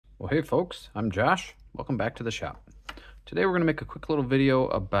Well, hey folks, I'm Josh. Welcome back to the shop. Today we're going to make a quick little video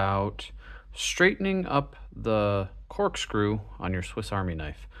about straightening up the corkscrew on your Swiss Army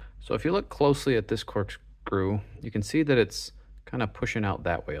knife. So if you look closely at this corkscrew, you can see that it's kind of pushing out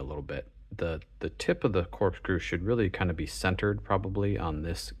that way a little bit. The tip of the corkscrew should really kind of be centered probably on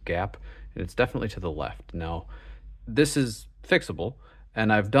this gap, and it's definitely to the left. Now, this is fixable,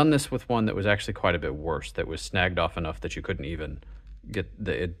 and I've done this with one that was actually quite a bit worse, that was snagged off enough that you couldn't even get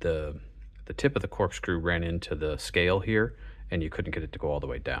the tip of the corkscrew ran into the scale here and you couldn't get it to go all the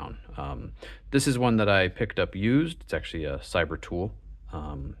way down. This is one that I picked up used. It's actually a Cyber tool.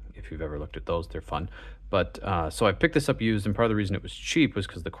 If you've ever looked at those, they're fun. But so I picked this up used, and part of the reason it was cheap was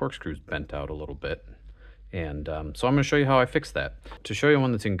because the corkscrew's bent out a little bit. And so I'm going to show you how I fixed that. To show you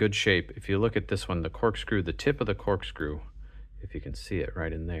one that's in good shape, if you look at this one, the corkscrew, the tip of the corkscrew, if you can see it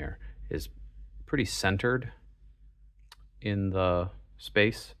right in there, is pretty centered in the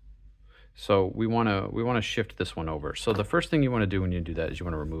space. So we want to shift this one over. So the first thing you want to do when you do that is you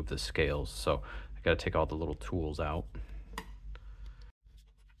want to remove the scales. So I got to take all the little tools out. All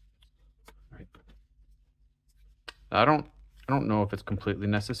right. I don't know if it's completely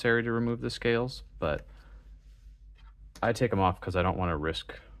necessary to remove the scales, but I take them off because I don't want to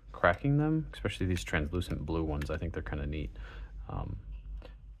risk cracking them, especially these translucent blue ones. I think they're kind of neat.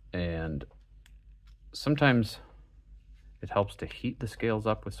 And sometimes it helps to heat the scales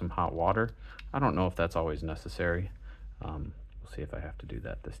up with some hot water. I don't know if that's always necessary. We'll see if I have to do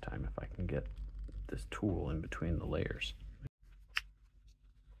that this time, if I can get this tool in between the layers.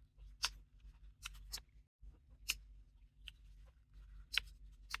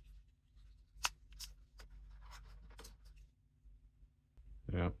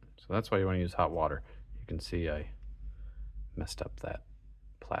 Yeah, so that's why you want to use hot water. You can see I messed up that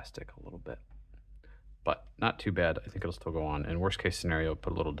plastic a little bit, but not too bad. I think it'll still go on. And worst case scenario,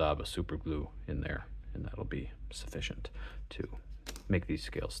 put a little dab of super glue in there, and that'll be sufficient to make these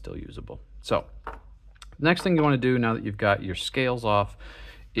scales still usable. So next thing you want to do now that you've got your scales off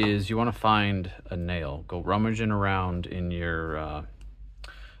is you want to find a nail. Go rummaging around in your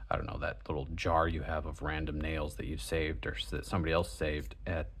I don't know, that little jar you have of random nails that you've saved or that somebody else saved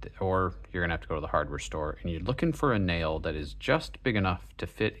or you're gonna have to go to the hardware store, and you're looking for a nail that is just big enough to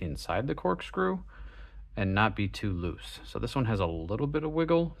fit inside the corkscrew and not be too loose. So this one has a little bit of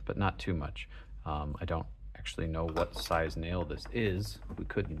wiggle, but not too much. I don't actually know what size nail this is. We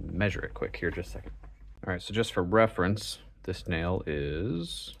could measure it quick here, just a second. All right, so just for reference, this nail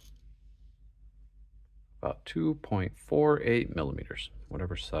is about 2.48 millimeters,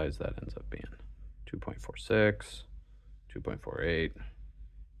 whatever size that ends up being. 2.46, 2.48,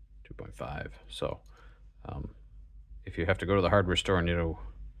 2.5. So if you have to go to the hardware store and you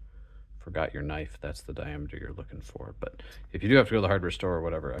forgot your knife, that's the diameter you're looking for. But if you do have to go to the hardware store or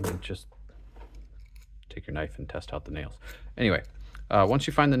whatever, I mean, just take your knife and test out the nails. Anyway, once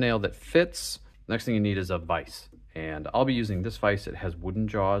you find the nail that fits, the next thing you need is a vise. And I'll be using this vise. It has wooden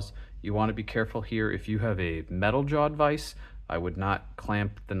jaws. You want to be careful here. If you have a metal jawed vise, I would not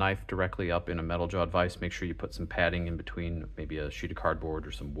clamp the knife directly up in a metal jawed vise. Make sure you put some padding in between, maybe a sheet of cardboard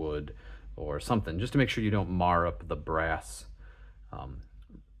or some wood or something, just to make sure you don't mar up the brass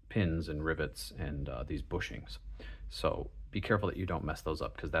pins and rivets and these bushings. So be careful that you don't mess those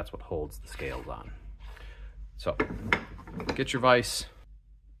up, because that's what holds the scales on. So get your vise,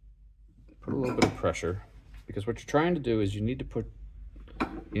 put a little bit of pressure, because what you're trying to do is you need to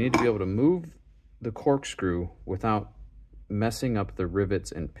be able to move the corkscrew without messing up the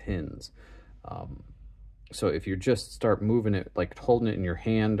rivets and pins. So if you just start moving it, like holding it in your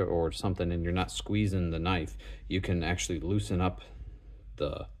hand or something, and you're not squeezing the knife, you can actually loosen up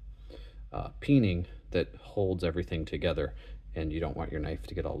the peening that holds everything together, and you don't want your knife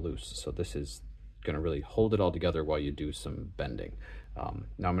to get all loose. So this is going to really hold it all together while you do some bending.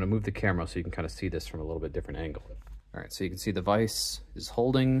 Now I'm going to move the camera so you can kind of see this from a little bit different angle. All right, so you can see the vise is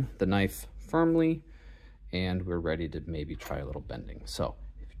holding the knife firmly, and we're ready to maybe try a little bending. So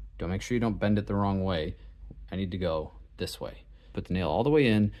don't make sure you don't bend it the wrong way. I need to go this way. Put the nail all the way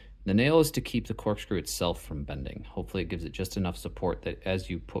in. The nail is to keep the corkscrew itself from bending. Hopefully it gives it just enough support that as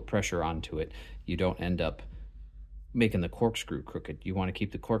you put pressure onto it, you don't end up making the corkscrew crooked. You want to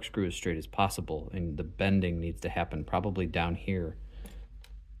keep the corkscrew as straight as possible, and the bending needs to happen probably down here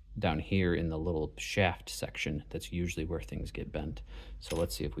in the little shaft section. That's usually where things get bent. So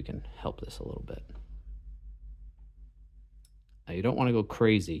let's see if we can help this a little bit. Now you don't want to go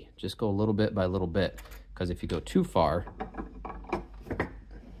crazy, just go little bit by little bit, because if you go too far,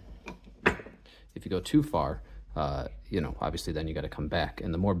 you know, obviously then you got to come back,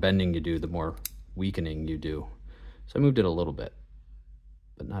 and the more bending you do, the more weakening you do. So I moved it a little bit,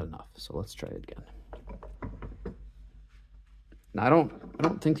 but not enough. So let's try it again. Now I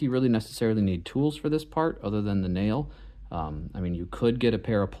don't think you really necessarily need tools for this part other than the nail. I mean, you could get a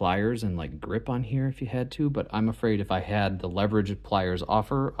pair of pliers and like grip on here if you had to, but I'm afraid if I had the leverage pliers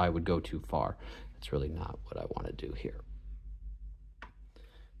offer, I would go too far. That's really not what I want to do here.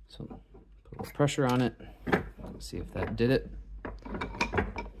 So put a little pressure on it. Let's see if that did it.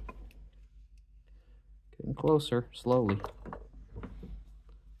 Getting closer, slowly.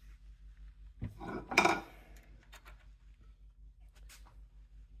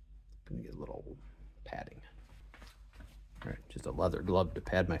 Gonna get a little padding. All right, just a leather glove to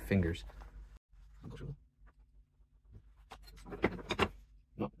pad my fingers.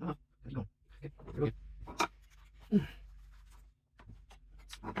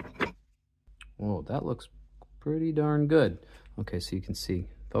 Whoa, that looks pretty darn good. Okay, so you can see,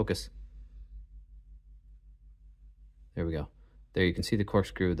 focus. There we go. There you can see the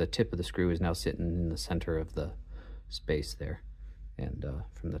corkscrew. The tip of the screw is now sitting in the center of the space there. And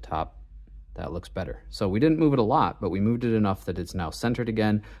from the top, that looks better. So we didn't move it a lot, but we moved it enough that it's now centered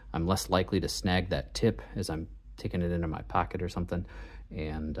again. I'm less likely to snag that tip as I'm taking it into my pocket or something.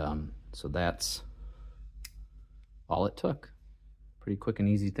 And so that's all it took. Pretty quick and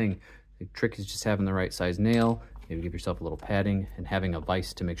easy thing. The trick is just having the right size nail, maybe give yourself a little padding, and having a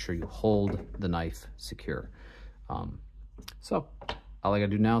vise to make sure you hold the knife secure. So all I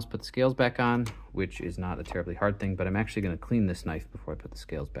gotta do now is put the scales back on, which is not a terribly hard thing, but I'm actually gonna clean this knife before I put the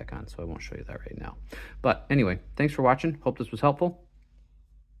scales back on, so I won't show you that right now. But anyway, thanks for watching. Hope this was helpful.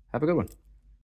 Have a good one.